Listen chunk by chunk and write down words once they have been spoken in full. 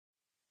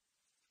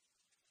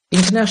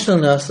International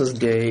Nurses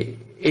Day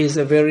is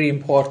a very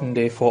important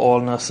day for all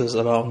nurses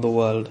around the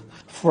world.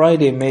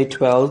 Friday, May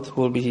 12th,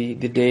 will be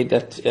the day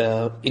that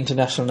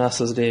International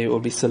Nurses Day will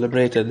be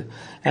celebrated,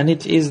 and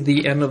it is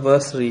the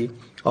anniversary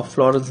of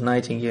Florence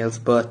Nightingale's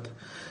birth.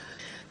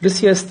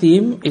 This year's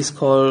theme is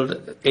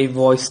called A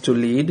Voice to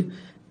Lead.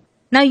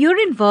 Now, you're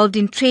involved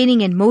in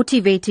training and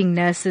motivating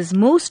nurses,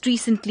 most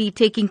recently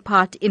taking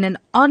part in an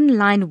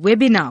online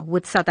webinar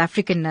with South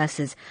African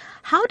nurses.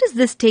 How does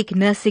this take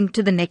nursing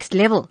to the next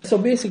level? So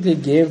basically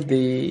it gave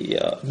the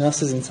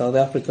nurses in South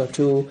Africa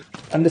to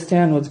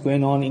understand what's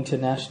going on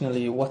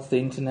internationally, what's the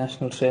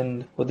international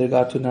trend with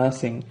regard to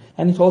nursing.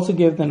 And it also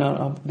gave them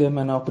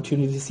an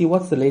opportunity to see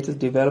what's the latest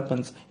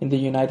developments in the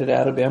United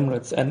Arab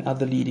Emirates and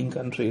other leading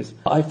countries.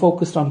 I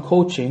focused on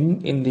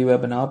coaching in the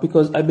webinar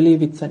because I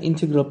believe it's an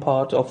integral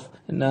part of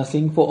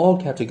nursing for all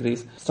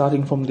categories,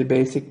 starting from the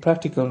basic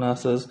practical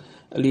nurses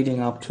leading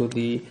up to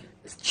the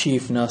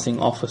chief nursing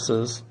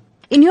officers.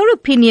 In your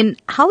opinion,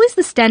 how is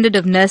the standard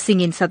of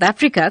nursing in South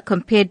Africa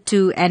compared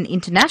to an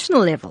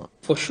international level?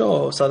 For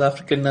sure, South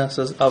African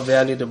nurses are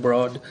valued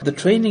abroad. The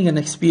training and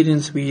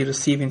experience we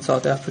receive in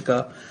South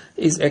Africa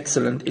is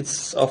excellent.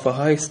 It's of a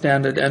high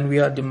standard and we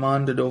are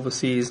demanded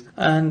overseas.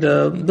 And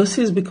this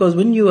is because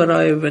when you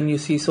arrive and you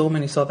see so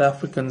many South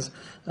African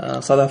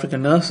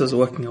nurses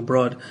working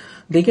abroad,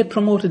 they get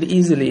promoted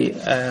easily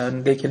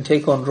and they can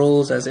take on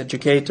roles as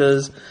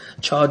educators,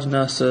 charge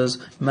nurses,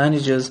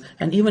 managers,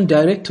 and even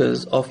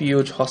directors of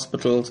huge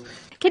hospitals.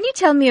 Can you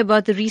tell me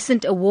about the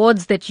recent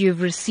awards that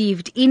you've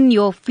received in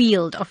your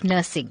field of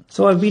nursing?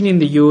 So I've been in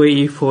the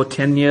UAE for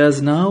 10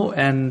 years now,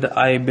 and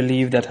I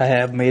believe that I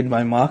have made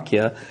my mark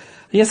here.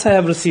 Yes, I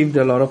have received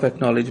a lot of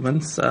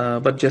acknowledgements,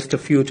 but just a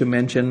few to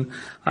mention.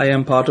 I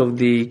am part of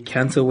the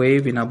Cancer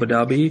Wave in Abu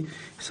Dhabi.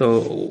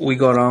 So we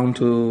go around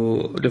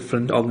to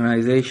different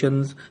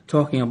organizations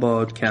talking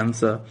about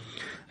cancer.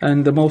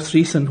 And the most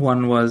recent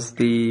one was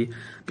the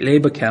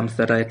labor camps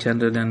that I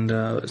attended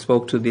and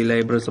spoke to the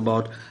laborers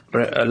about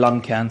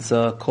lung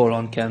cancer,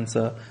 colon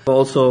cancer. I've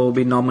also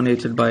been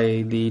nominated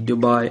by the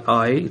Dubai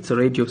Eye, it's a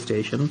radio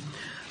station,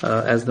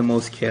 as the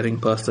most caring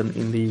person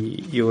in the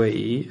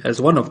UAE, as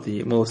one of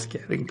the most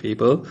caring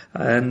people.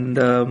 And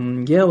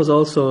I was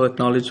also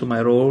acknowledged for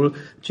my role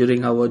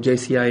during our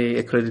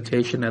JCIA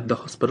accreditation at the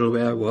hospital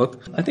where I work.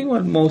 I think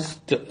what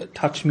most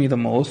touched me the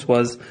most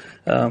was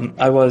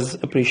I was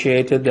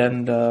appreciated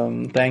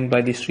and thanked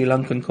by the Sri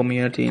Lankan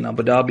community in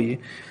Abu Dhabi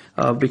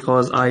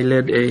because I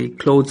led a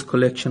clothes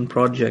collection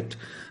project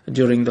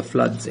during the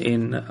floods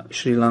in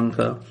Sri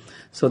Lanka.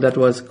 So that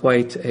was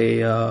quite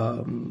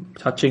a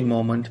touching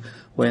moment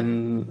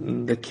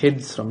when the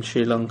kids from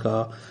Sri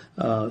Lanka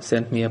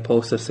sent me a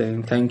poster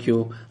saying, "Thank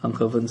you,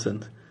 Uncle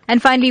Vincent."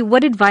 And finally,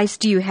 what advice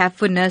do you have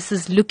for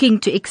nurses looking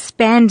to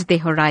expand their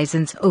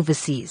horizons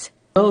overseas?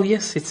 Well,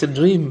 yes, it's a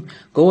dream.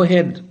 Go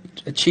ahead,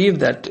 achieve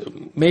that.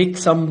 Make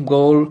some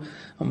goal,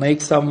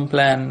 make some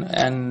plan,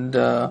 and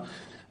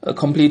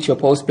complete your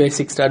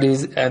post-basic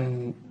studies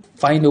and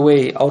find a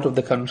way out of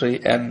the country.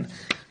 And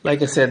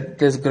like I said,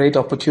 there's great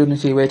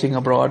opportunity waiting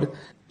abroad.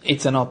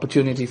 It's an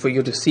opportunity for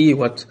you to see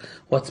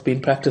what's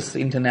been practiced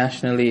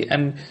internationally.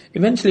 And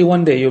eventually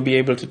one day you'll be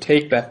able to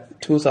take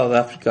back to South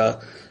Africa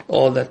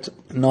all that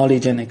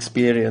knowledge and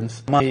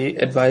experience. My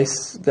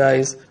advice,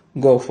 guys,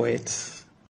 go for it.